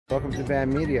Welcome to Bad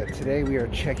Media. Today we are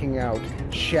checking out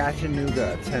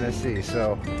Chattanooga, Tennessee,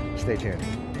 so stay tuned.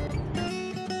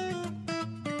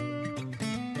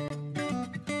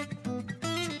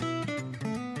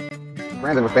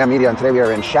 Brandon with Bad Media, and today we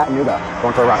are in Chattanooga,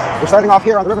 going for a run. We're starting off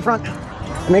here on the riverfront,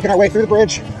 making our way through the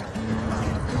bridge.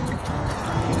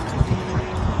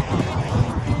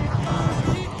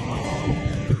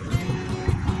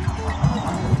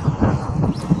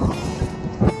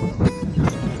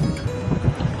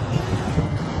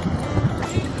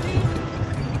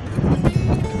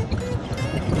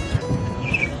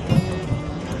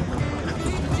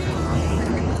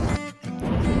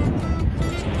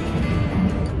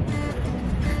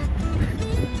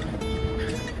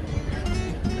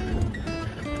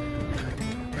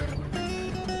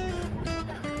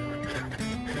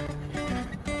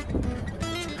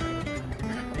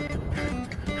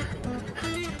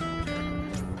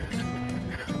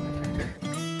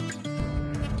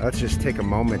 Let's just take a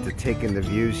moment to take in the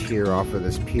views here off of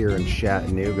this pier in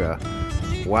Chattanooga.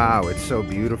 Wow, it's so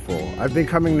beautiful. I've been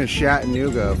coming to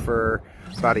Chattanooga for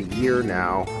about a year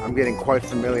now. I'm getting quite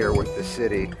familiar with the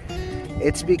city.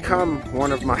 It's become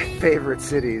one of my favorite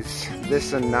cities,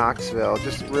 this and Knoxville.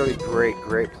 Just really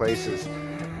great places.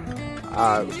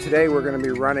 Today we're going to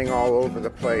be running all over the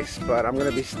place, but I'm going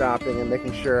to be stopping and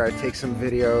making sure I take some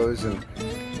videos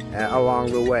and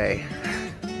along the way.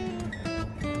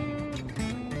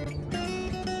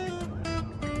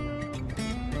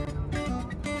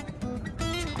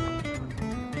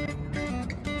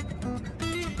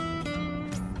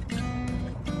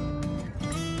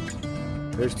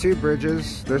 There's two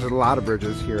bridges. There's a lot of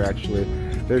bridges here actually.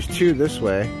 There's two this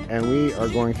way, and we are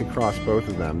going to cross both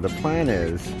of them. The plan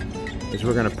is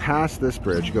we're going to pass this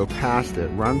bridge, go past it,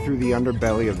 run through the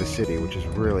underbelly of the city, which is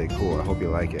really cool. I hope you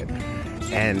like it.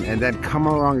 And then come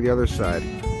along the other side,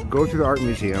 go through the art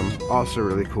museum, also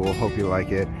really cool. Hope you like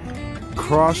it.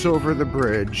 Cross over the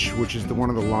bridge, which is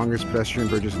one of the longest pedestrian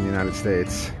bridges in the United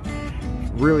States.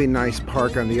 Really nice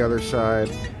park on the other side.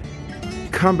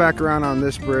 Come back around on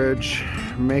this bridge,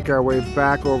 make our way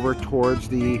back over towards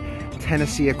the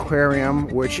Tennessee Aquarium,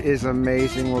 which is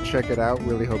amazing. We'll check it out.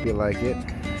 Really hope you like it.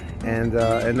 And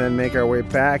then make our way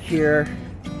back here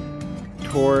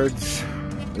towards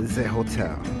the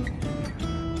hotel.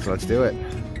 So let's do it.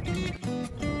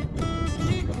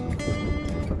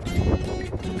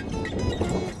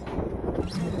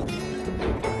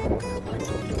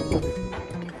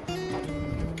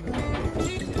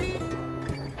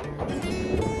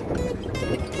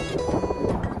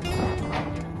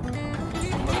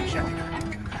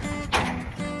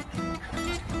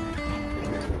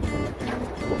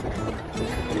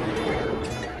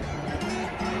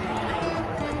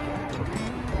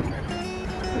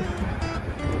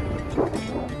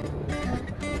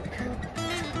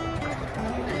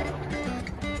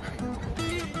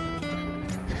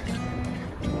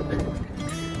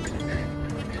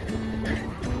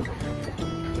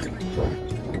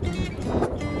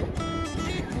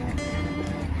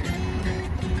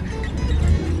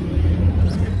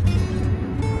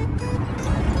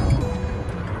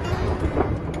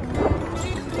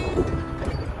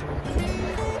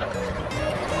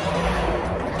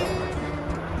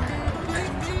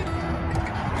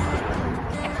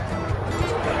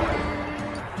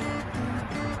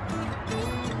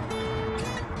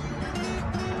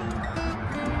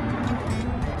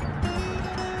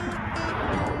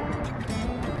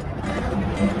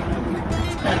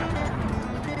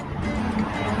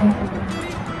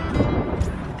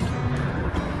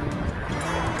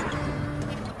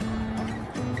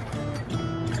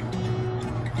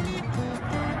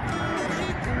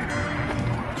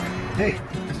 Hey,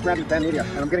 this is Brad with Bad Media,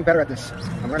 and I'm getting better at this.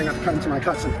 I'm learning how to cut into my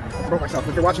cuts and promote myself.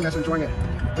 If you're watching this and enjoying it,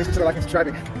 please consider liking and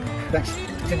subscribing. Thanks.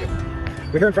 Continue.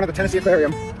 We're here in front of the Tennessee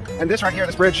Aquarium, and this right here,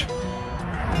 this bridge,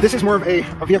 this is more of a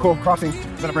vehicle crossing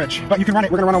than a bridge. But you can run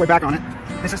it. We're going to run our way back on it.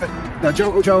 This is the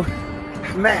Joe Ojo.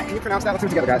 Man, can you pronounce that? Let's do it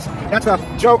together, guys. That's the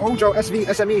Joe Ojo SV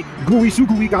SME Gui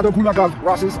Sugui Gado Gulagav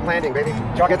Ross's Landing, baby.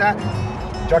 Did y'all get that?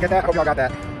 Did y'all get that? Hope y'all got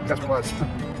that. That's what it was.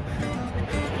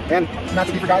 And not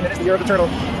to be forgotten, it is the year of the turtle.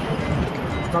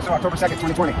 It's also October 2nd,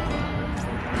 2020.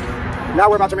 Now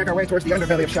we're about to make our way towards the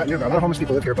underbelly of Chattanooga. A lot of homeless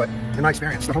people live here, but in my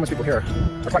experience, the homeless people here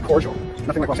are quite cordial.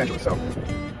 Nothing like Los Angeles, so.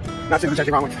 Not saying there's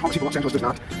anything wrong with homeless people in Los Angeles, there's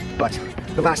not. But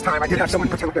the last time I did have someone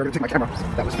pretend like they were going to take my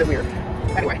camera. That was a bit weird.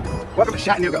 Anyway, welcome to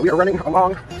Chattanooga. We are running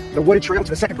along the wooded trail to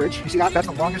the second bridge. You see that? That's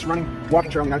the longest running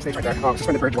walking trail in the United States right there.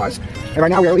 Suspended bridge-wise. And right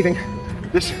now we are leaving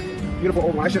this beautiful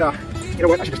old one. I should, you know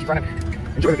what? I should just keep running.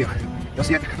 Enjoy the view. You'll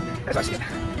see it as I see it.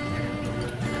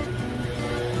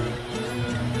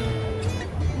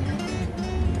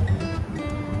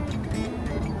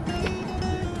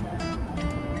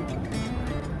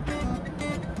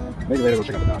 Maybe later we'll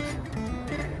check out the dogs.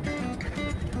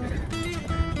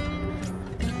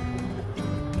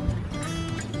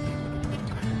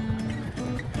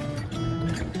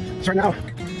 So right now,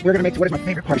 we're gonna make to what is my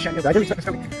favorite part of Chattanooga. I didn't expect this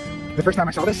coming. The first time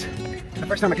I saw this, the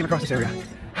first time I came across this area,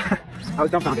 I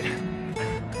was dumbfounded.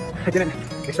 I didn't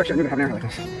expect Chattanooga to have an area like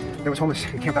this. There was homeless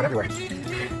and camped out everywhere.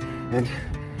 And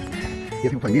you have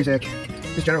people playing music,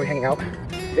 just generally hanging out.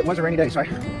 It was a rainy day, so I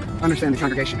understand the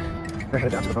congregation. They're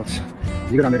headed down to the boats.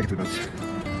 You go down there to get to the boats.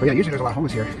 But yeah, usually there's a lot of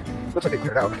homeless here. Looks like they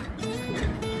cleared it out.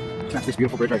 That's this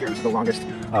beautiful bridge right here. This is the longest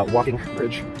walking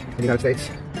bridge in the United States.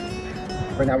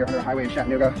 Right now we're under a highway in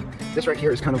Chattanooga. This right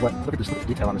here is kind of what, look at this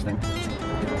detail on this thing.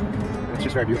 It's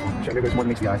just very beautiful. Chattanooga is more than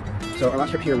meets the eye. So our last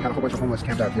trip here, we had a whole bunch of homeless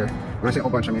camped out here. When I say a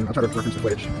whole bunch, I mean, I'll try to reference the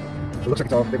footage. It looks like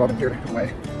they've all been cleared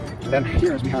away. And then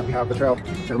here is we have the trail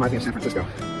that reminds me of San Francisco.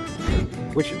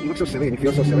 Which, you look so silly and you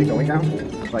feel so silly going down.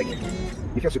 Like,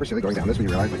 you feel super silly going down this when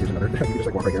you realize like there's another, you can just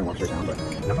like walk right here and walk straight down, but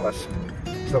nonetheless,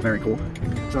 still very cool.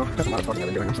 So that's a lot of talking I've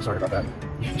been doing. I'm so sorry about that.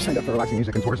 You signed up for relaxing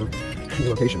music and tours of new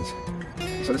locations.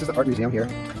 So this is the art museum here.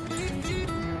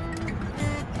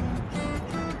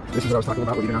 This is what I was talking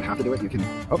about, where you do not have to do it. You can,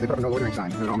 oh, they put up a no loitering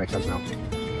sign, and it all makes sense now.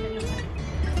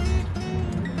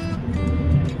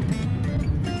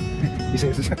 You see,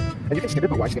 this is, and you can skip it,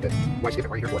 but why skip it? Why skip it?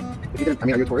 What are you here for? If you didn't, I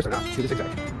mean, are you a tourist or not? Do the zigzag.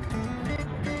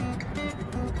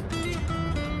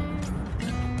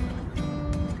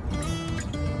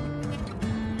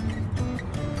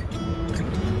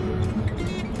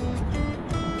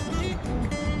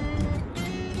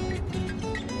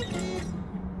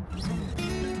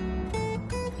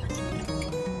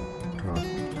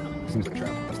 Seems like a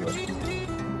trap. Let's do it.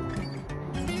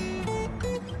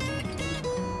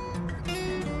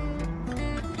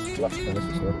 Bluff Furnace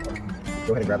Historical Park.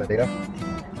 Go ahead and grab that data.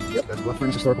 Yep, that's Bluff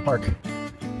Furnace Historical Park.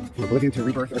 From oblivion to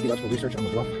rebirth, archaeological research on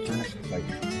the Bluff Furnace site.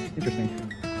 Interesting.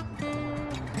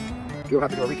 You'll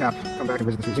have to do a recap. Come back and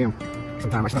visit this museum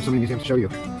sometime. I still have so many museums to show you.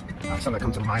 Some that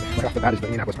come to mind right off the bat is the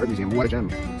Indianapolis Art Museum. What a gem.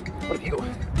 What a view.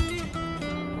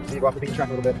 So you go off the beaten track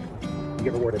a little bit. You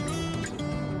get rewarded.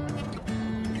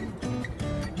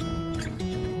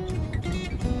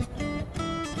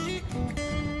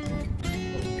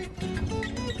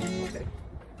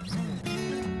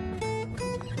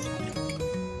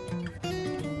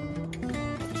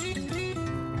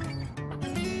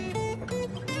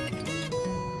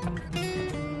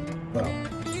 Wow.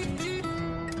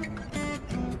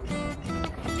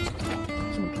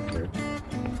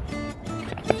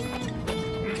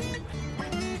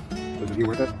 Was the view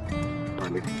worth it?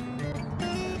 Hardly.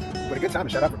 But a good time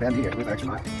to shout out for Band Media with an extra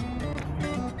mile.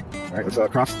 Alright, let's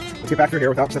cross. Let's get back through here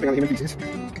without stepping on the human feces.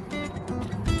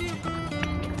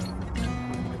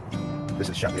 This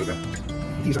is Chattanooga.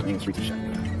 These are the main streets of Chattanooga.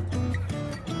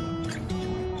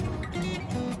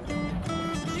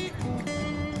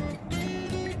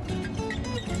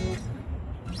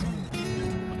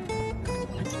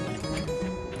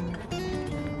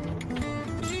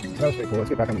 That was pretty cool. Let's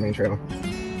get back on the main trail.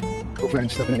 Hopefully I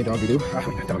didn't step in any dog doo-doo.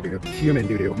 Oh, dog doo-doo. Human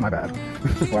doo-doo. My bad.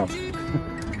 Wow. So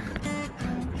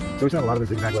we still have a lot of the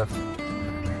zigzag left.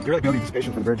 You're really building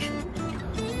anticipation for the bridge.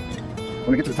 When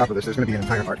we get to the top of this, there's going to be an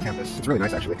entire art campus. It's really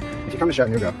nice, actually. If you come to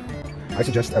Chattanooga, I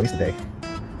suggest at least a day.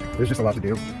 There's just a lot to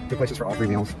do. Good places for all three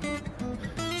meals.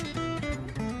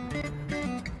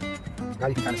 Now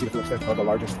you can kind of see the full extent of the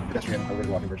largest pedestrian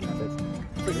elevated walking bridge in the United States.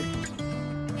 It's pretty big.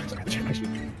 Sorry, I had to check my shoe.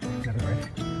 Never right.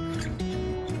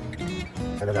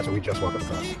 And then that's what we just walked up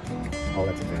across. Oh,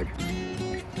 that's a zig.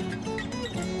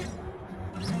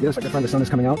 Yes, I can find the sun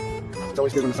is coming out. It's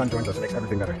always good when the sun joins us. It makes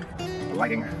everything better. The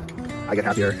lighting, I get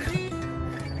happier.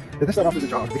 This start off as a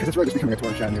jog because it's really just becoming a tour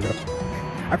of Chattanooga.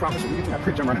 I promise you, we get to that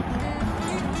bridge I'm running.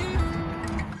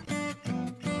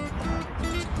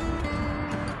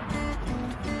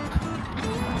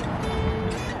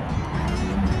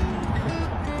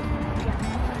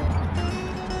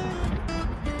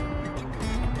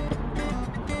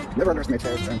 Never underestimate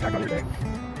stairs their impact on your day.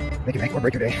 They can make or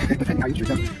break your day, depending how you treat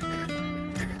them.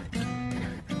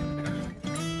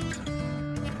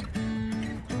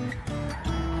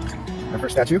 Our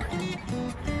first statue.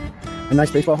 A nice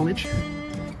baseball homage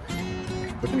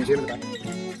with the museum in the back.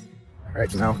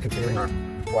 Alright, so now continuing our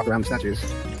walk around the statues.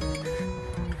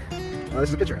 This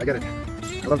is a picture, I get it.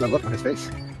 I love that look on his face.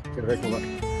 It's got a very cool look.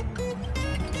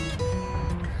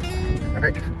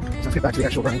 Alright, so let's get back to the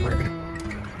actual running part.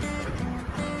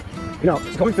 You know,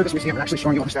 going through this museum and actually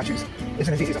showing you all the statues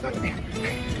isn't as easy as I thought it would be.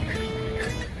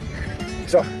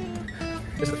 So,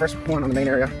 this is the first one on the main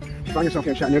area. If you find yourself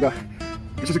here in Chattanooga,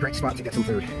 this is a great spot to get some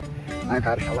food. I've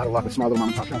had a lot of luck with small little mom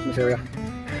and pop shops in this area.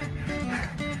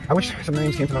 I wish some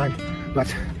names came to mind,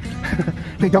 but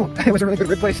They don't. It was a really good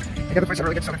rib place. The other place had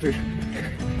really good southern food.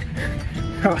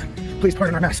 Please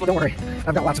pardon our mess. Well, don't worry.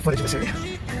 I've got lots of footage of this area.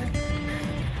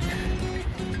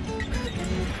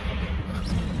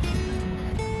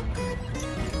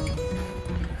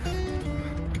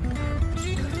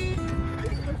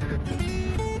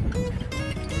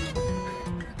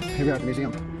 Here we are at the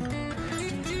museum.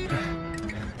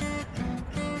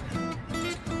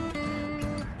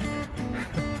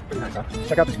 Pretty nice, huh?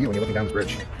 Check out this view when you're looking down this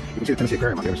bridge. You can see the Tennessee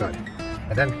Aquarium on the other side.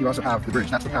 And then you also have the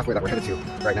bridge. That's the pathway that we're headed to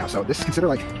right now. So this is considered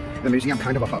like the museum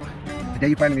kind of a hub. The day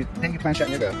you plan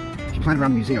Chattanooga, if you plan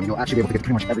around the museum, you'll actually be able to get to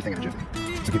pretty much everything in a jiffy.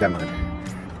 So keep that in mind.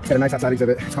 It's got a nice outside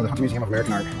exhibit. It's called the Hunter Museum of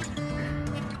American Art.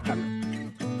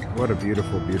 What a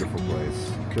beautiful, beautiful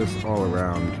place. Just all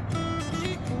around.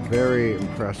 Very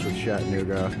impressed with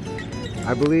Chattanooga.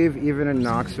 I believe even in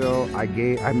Knoxville, I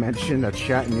mentioned that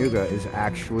Chattanooga is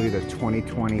actually the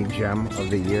 2020 gem of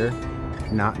the year,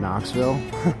 not Knoxville.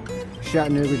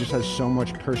 Chattanooga just has so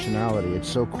much personality. It's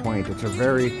so quaint. It's a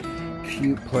very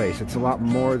cute place. It's a lot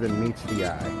more than meets the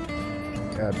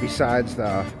eye. Besides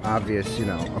the obvious, you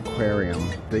know,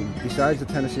 aquarium. Besides the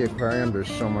Tennessee Aquarium,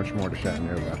 there's so much more to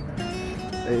Chattanooga.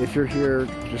 If you're here,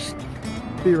 just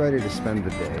be ready to spend the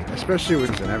day, especially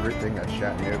with everything that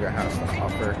Chattanooga has to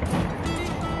offer.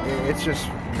 It's just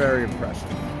very impressive.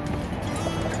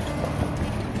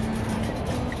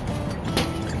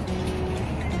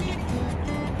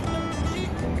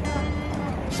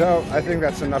 So I think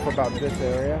that's enough about this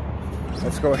area.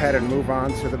 Let's go ahead and move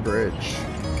on to the bridge.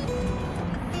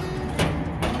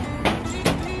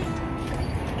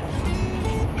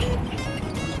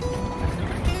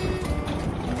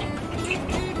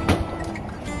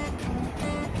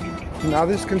 Now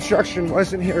this construction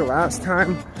wasn't here last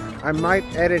time. I might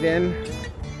edit in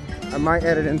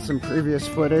some previous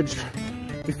footage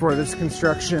before this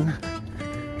construction.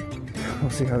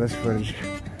 We'll see how this footage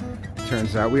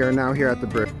turns out. We are now here at the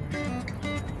bridge.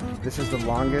 This is the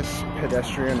longest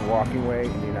pedestrian walking way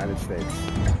in the United States.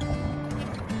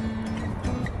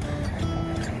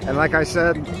 And like I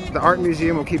said, the art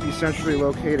museum will keep you centrally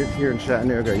located here in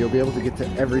Chattanooga. You'll be able to get to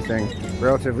everything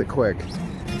relatively quick.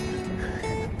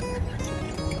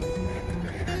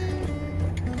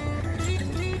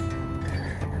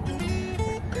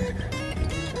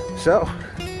 So,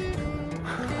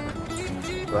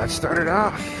 let's start it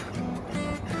off.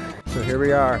 So here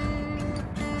we are.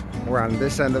 We're on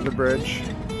this end of the bridge,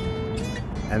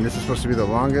 and this is supposed to be the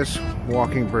longest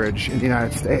walking bridge in the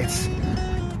United States.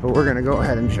 But we're gonna go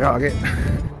ahead and jog it.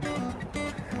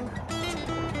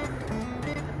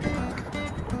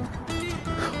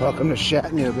 Welcome to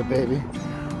Chattanooga, baby.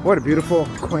 What a beautiful,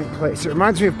 quaint place. It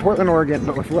reminds me of Portland, Oregon,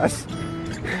 but with less.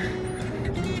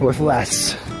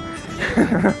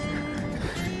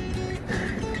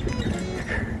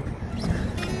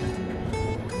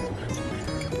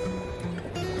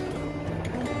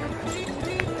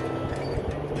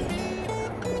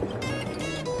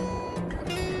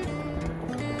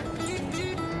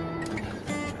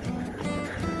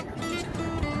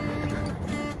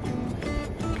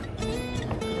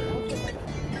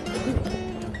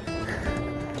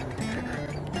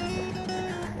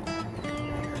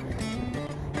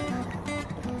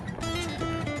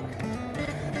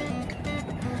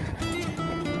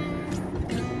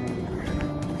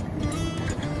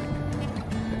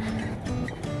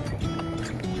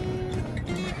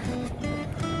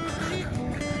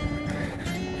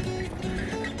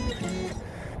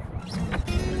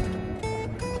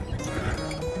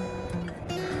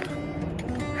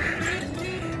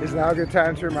 Is now a good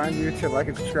time to remind you to like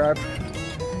and subscribe?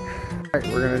 Alright,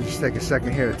 we're gonna just take a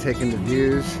second here to take in the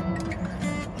views.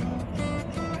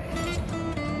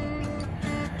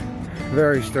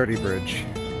 Very sturdy bridge.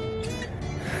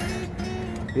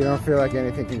 You don't feel like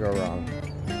anything can go wrong.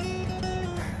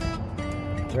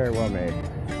 Very well made.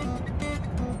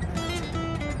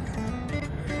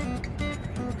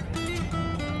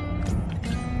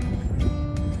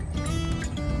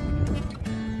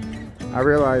 I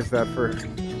realize that for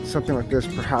something like this,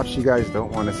 perhaps you guys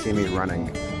don't want to see me running.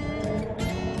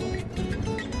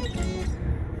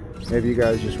 Maybe you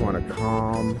guys just want a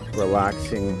calm,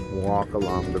 relaxing walk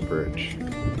along the bridge.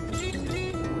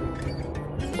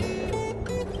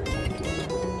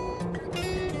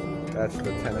 That's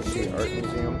the Tennessee Art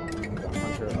Museum, the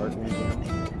Hunter Art Museum.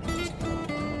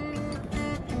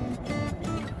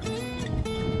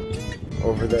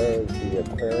 Over there is the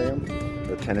aquarium,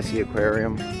 the Tennessee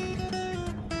Aquarium.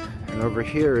 And over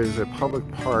here is a public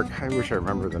park. I wish I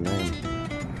remember the name.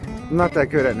 I'm not that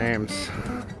good at names.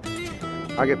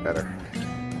 I'll get better.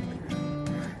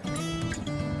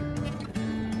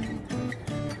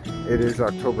 It is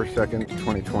October 2nd,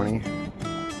 2020.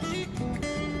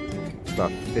 It's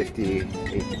about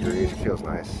 58 degrees. It feels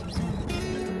nice.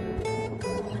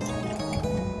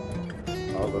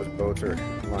 All those boats are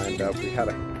lined up.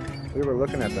 We were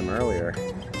looking at them earlier.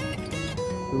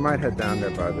 We might head down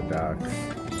there by the docks.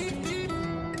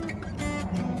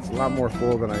 It's a lot more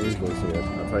full than I usually see it,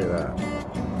 I'll tell you that.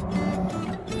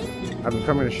 I've been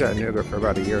coming to Chattanooga for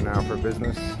about a year now for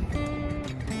business,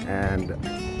 and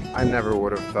I never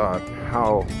would have thought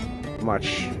how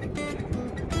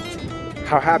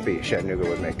happy Chattanooga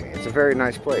would make me. It's a very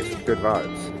nice place with good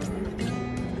vibes.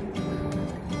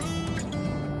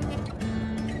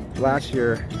 Last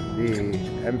year, the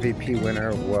MVP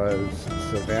winner was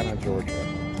Savannah, Georgia.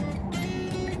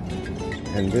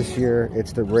 And this year,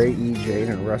 it's the Ray E. Jane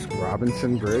and Rusk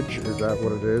Robinson Bridge. Is that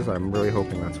what it is? I'm really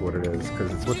hoping that's what it is,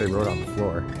 because it's what they wrote on the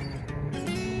floor.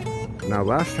 Now,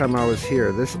 last time I was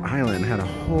here, this island had a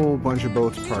whole bunch of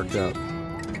boats parked up.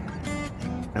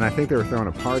 And I think they were throwing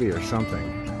a party or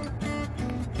something.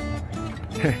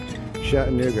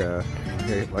 Chattanooga,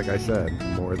 like I said,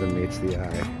 more than meets the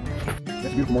eye. It's a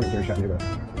beautiful morning here in Chattanooga.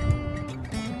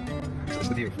 So this is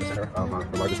the view from the center of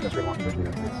the largest pedestrian walking bridge in the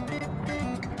United States.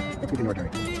 Let's continue our journey.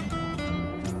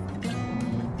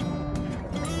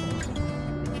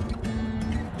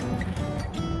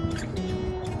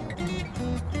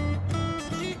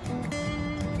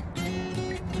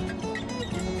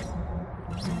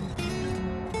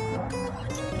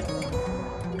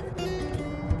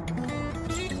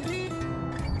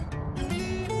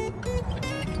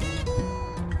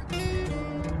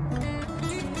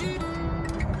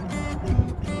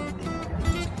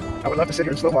 I would love to sit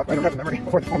here and slow walk, but I don't have the memory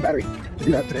or the phone battery to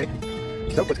do that today.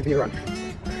 So let's continue to run.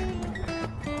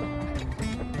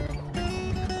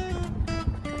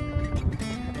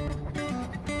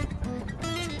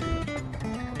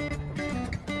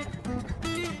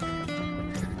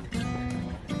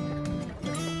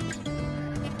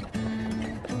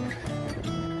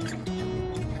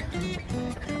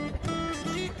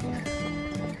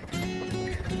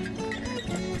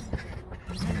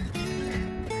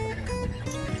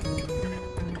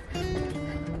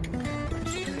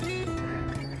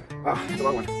 Ah, it's a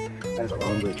long one. That is a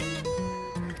long bridge.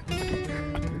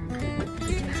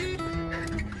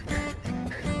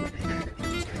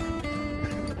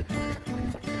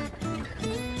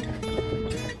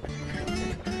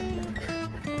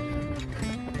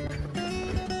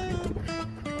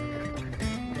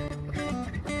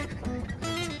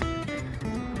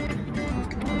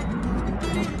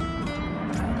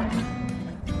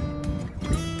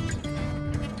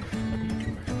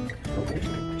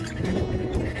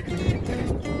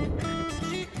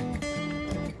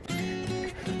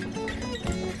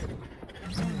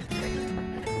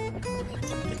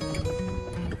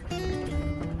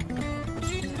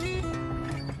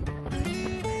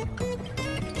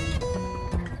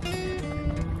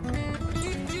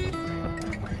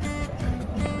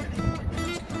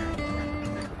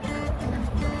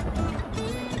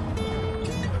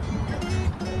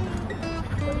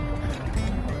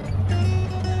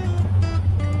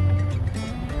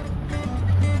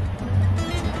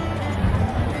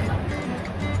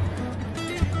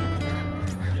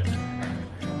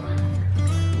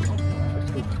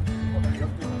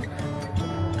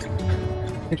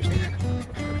 Interesting.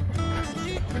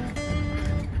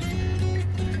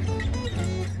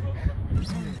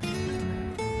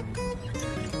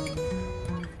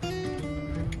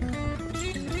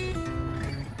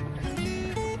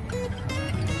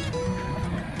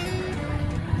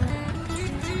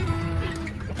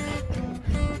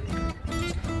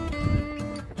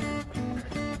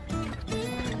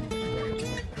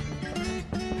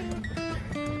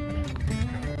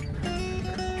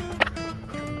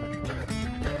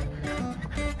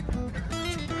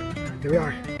 Here we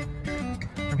are.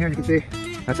 From here you can see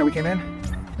that's how we came in,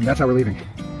 and that's how we're leaving.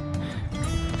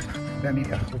 Van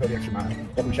Media, we'll go the extra mile.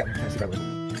 Welcome to Chattanooga, Tennessee, by the way.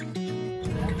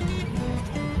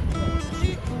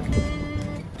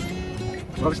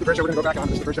 Well, this is the bridge that we're going to go back on.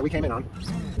 This is the bridge that we came in on.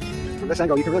 From this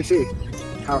angle, you can really see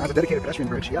how, as a dedicated pedestrian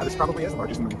bridge, yeah, this probably is the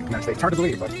largest in the United States. It's hard to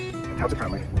believe, but it counts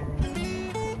apparently.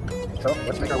 So,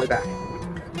 let's make our way back.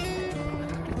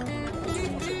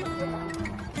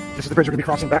 This is the bridge we're going to be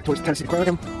crossing back towards the Tennessee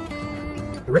Aquarium.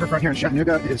 The riverfront here in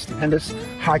Chattanooga is stupendous,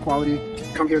 high quality.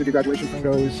 Come here to do graduation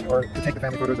photos or to take the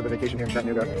family photos of a vacation here in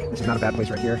Chattanooga. This is not a bad place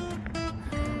right here.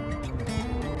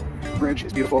 The bridge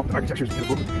is beautiful. The architecture is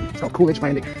beautiful. It's called Coolidge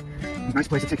Landing. A nice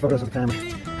place to take photos of the family.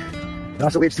 It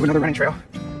also leads to another running trail,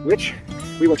 which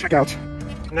we will check out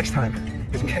next time.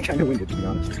 It's kind of winded, to be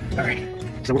honest. All right,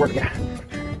 so we're working it out.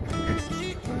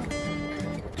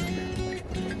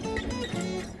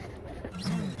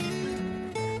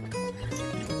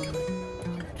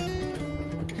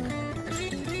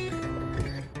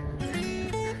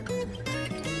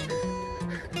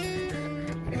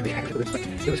 but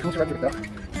it was cool to run through it though.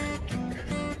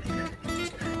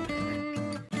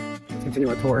 Let's continue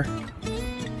our tour.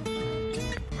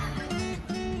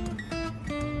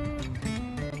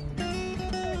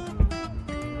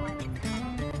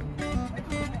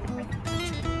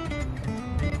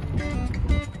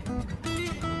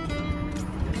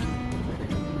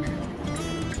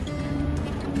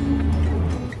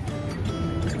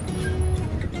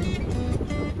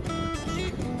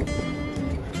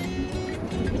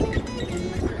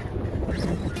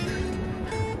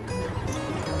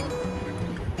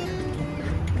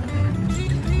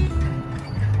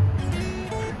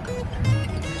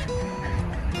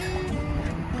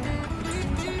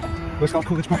 What's called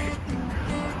Coolidge Park.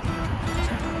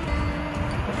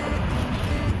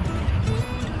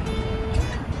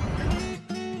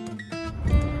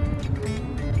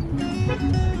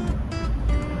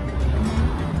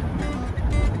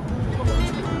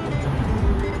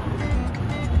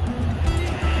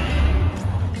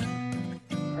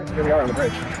 Here we are on the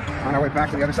bridge, on our way back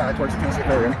to the other side towards the Tennessee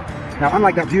Aquarium. Now,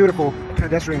 unlike that beautiful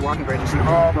pedestrian walking bridge you see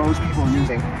all those people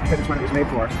using because it's what it was made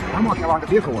for, I'm walking along the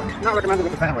vehicle one. Not recommended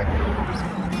with the family.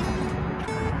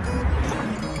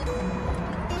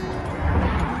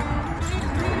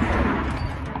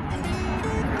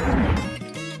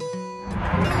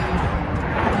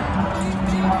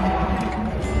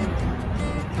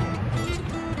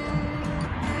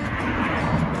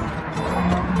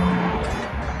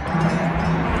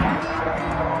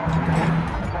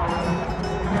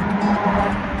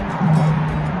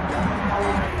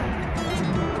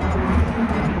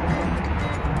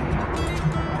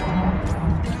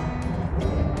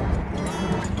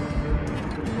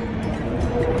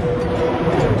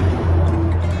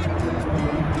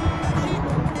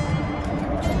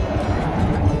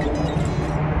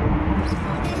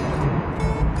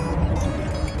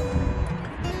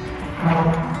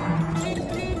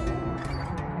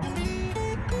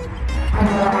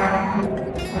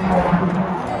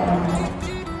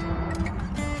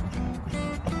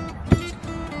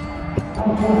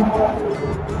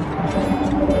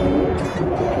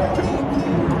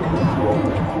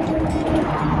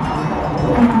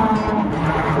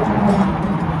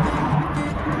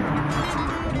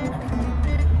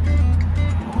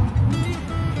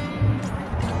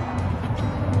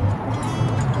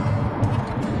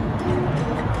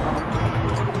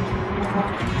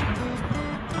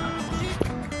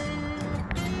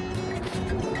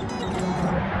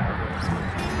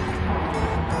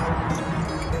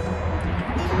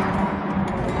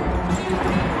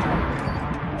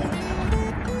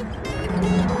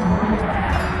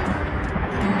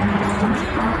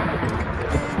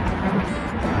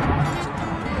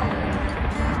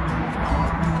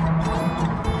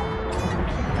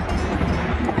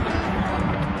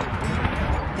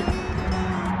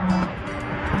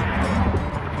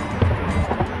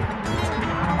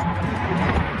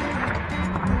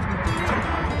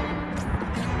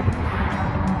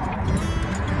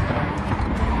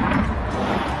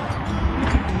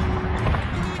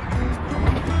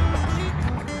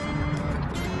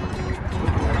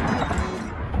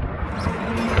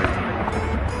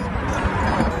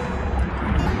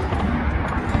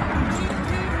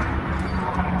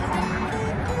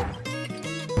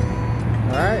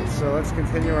 So let's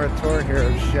continue our tour here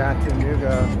of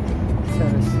Chattanooga,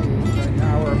 Tennessee. Right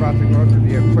now we're about to go to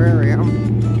the aquarium.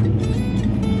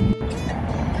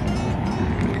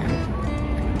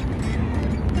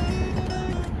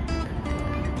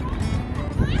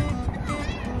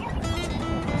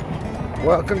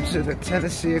 Welcome to the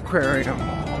Tennessee Aquarium.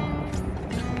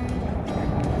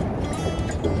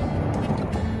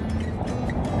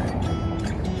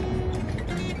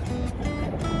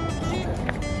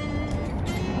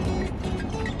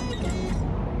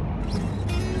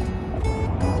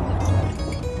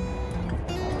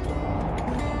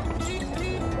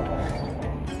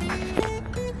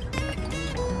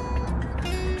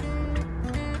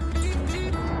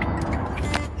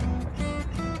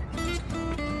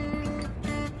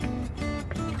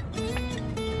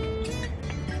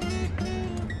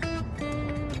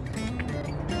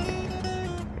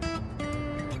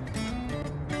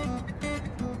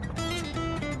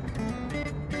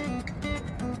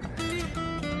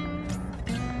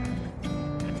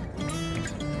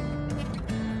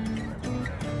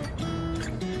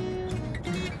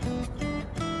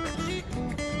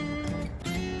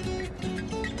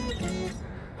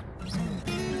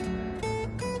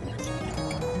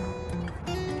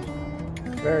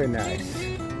 Very nice.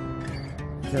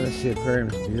 Tennessee Aquarium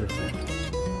is beautiful.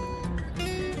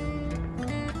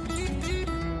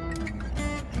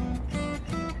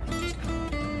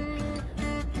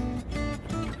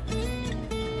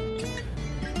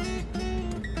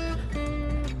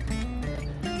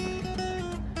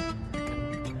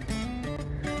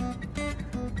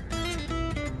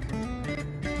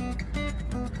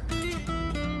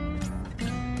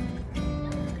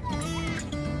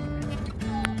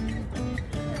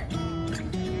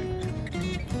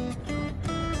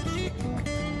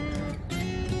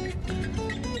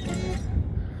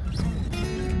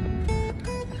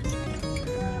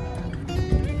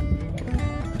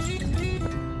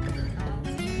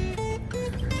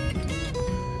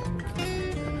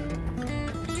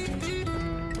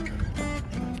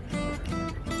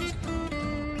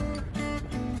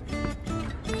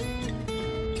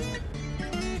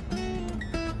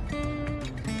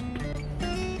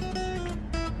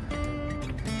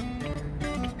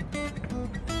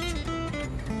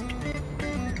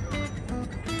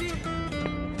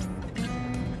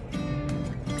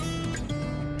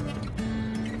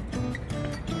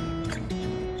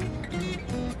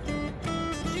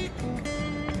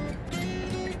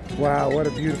 Wow, what a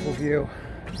beautiful view.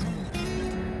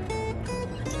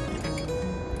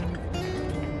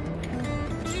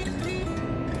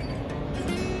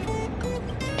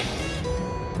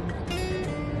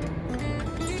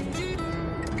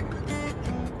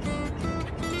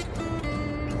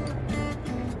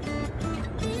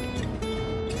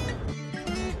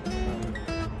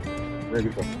 Very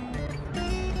beautiful.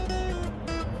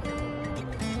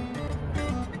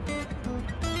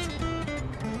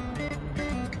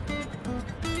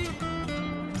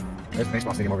 There's a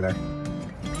baseball stadium over there.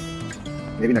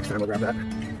 Maybe next time we'll grab that.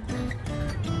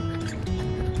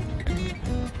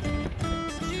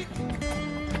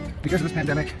 Because of this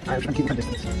pandemic, I'm trying to keep my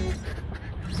distance.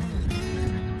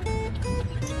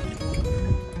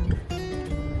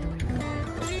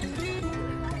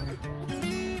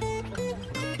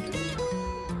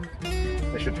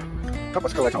 They should help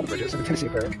us collect all the bridges in the Tennessee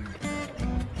Aquarium.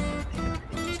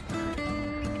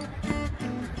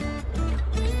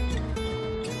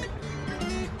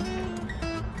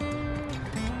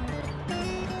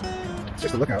 It's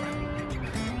just a lookout.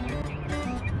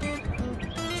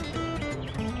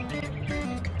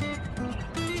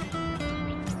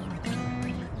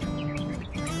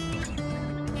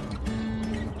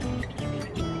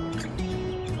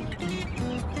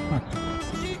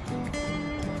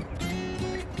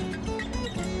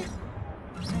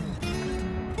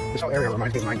 This whole area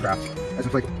reminds me of Minecraft. As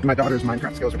if like my daughter's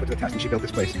Minecraft skills were put to the test and she built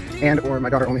this place. And or my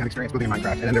daughter only had experience building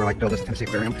Minecraft and then they were like, build this Tennessee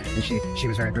Aquarium, and she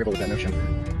was very agreeable with that notion.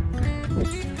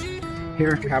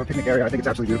 Here we have a picnic area. I think it's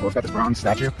absolutely beautiful. It's got this bronze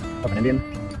statue of an Indian.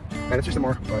 And it's just a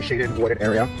more shaded, wooded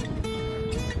area.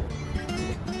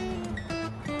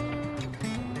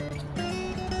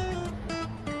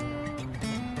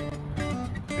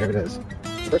 There it is.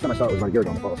 The first time I saw it was about a year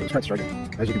ago in the fall, so it's quite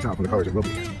striking. As you can tell from the colors, it will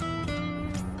be.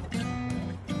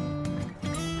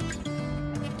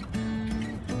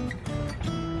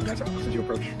 And that's how it looks as you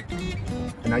approach.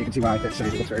 And now you can see why I said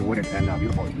it looks very wooded and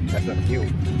beautiful. That's the view of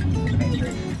the main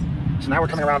street. So now we're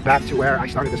coming around back to where I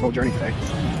started this whole journey today.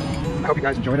 I hope you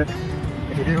guys enjoyed it.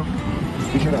 If you do,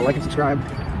 be sure to like and subscribe.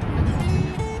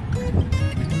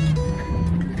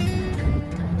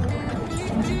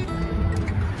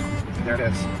 There it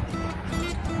is.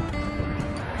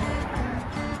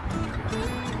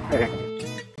 Hey.